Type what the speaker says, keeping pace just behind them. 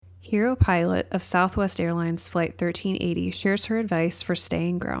Hero pilot of Southwest Airlines Flight 1380 shares her advice for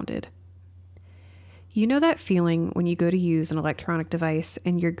staying grounded. You know that feeling when you go to use an electronic device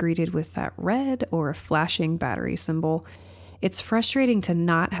and you're greeted with that red or flashing battery symbol? It's frustrating to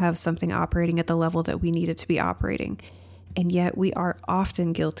not have something operating at the level that we need it to be operating. And yet we are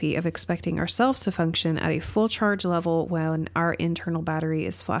often guilty of expecting ourselves to function at a full charge level when our internal battery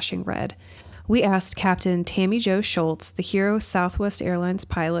is flashing red. We asked Captain Tammy Jo Schultz, the hero Southwest Airlines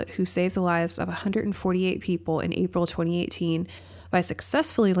pilot who saved the lives of 148 people in April 2018 by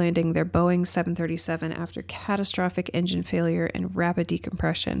successfully landing their Boeing 737 after catastrophic engine failure and rapid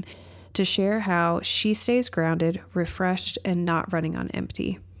decompression, to share how she stays grounded, refreshed, and not running on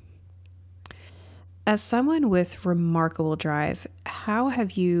empty. As someone with remarkable drive, how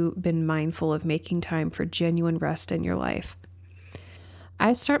have you been mindful of making time for genuine rest in your life?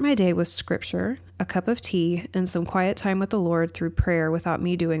 I start my day with scripture, a cup of tea, and some quiet time with the Lord through prayer without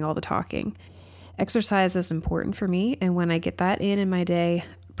me doing all the talking. Exercise is important for me, and when I get that in my day,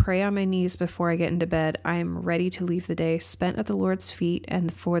 pray on my knees before I get into bed, I am ready to leave the day spent at the Lord's feet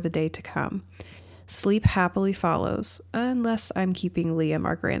and for the day to come. Sleep happily follows, unless I'm keeping Liam,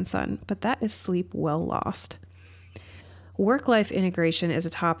 our grandson, but that is sleep well lost. Work-life integration is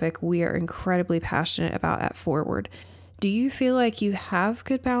a topic we are incredibly passionate about at Forward. Do you feel like you have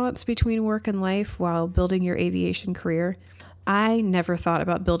good balance between work and life while building your aviation career? I never thought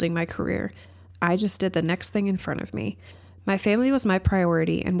about building my career. I just did the next thing in front of me. My family was my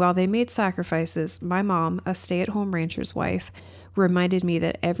priority, and while they made sacrifices, my mom, a stay-at-home rancher's wife, reminded me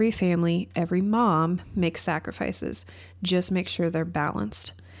that every family, every mom makes sacrifices. Just make sure they're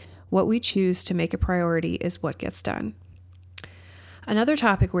balanced. What we choose to make a priority is what gets done. Another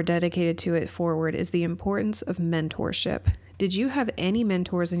topic we're dedicated to at Forward is the importance of mentorship. Did you have any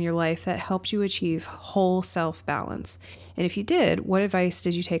mentors in your life that helped you achieve whole self balance? And if you did, what advice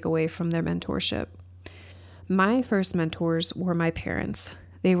did you take away from their mentorship? My first mentors were my parents.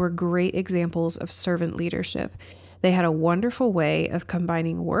 They were great examples of servant leadership. They had a wonderful way of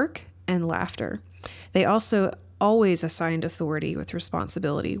combining work and laughter. They also always assigned authority with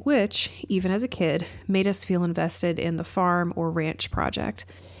responsibility, which, even as a kid, made us feel invested in the farm or ranch project.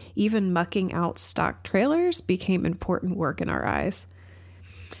 Even mucking out stock trailers became important work in our eyes.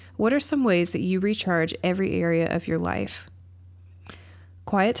 What are some ways that you recharge every area of your life?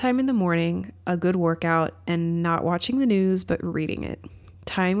 Quiet time in the morning, a good workout, and not watching the news but reading it.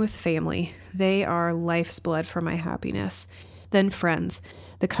 Time with family. They are life's blood for my happiness. Then friends,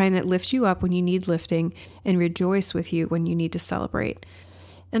 the kind that lift you up when you need lifting and rejoice with you when you need to celebrate.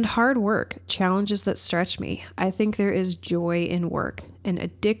 And hard work, challenges that stretch me. I think there is joy in work, an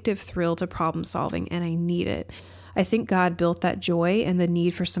addictive thrill to problem solving, and I need it. I think God built that joy and the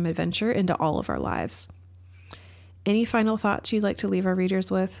need for some adventure into all of our lives. Any final thoughts you'd like to leave our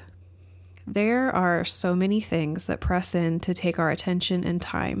readers with? There are so many things that press in to take our attention and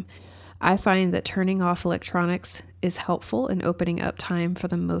time. I find that turning off electronics is helpful in opening up time for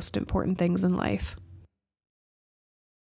the most important things in life.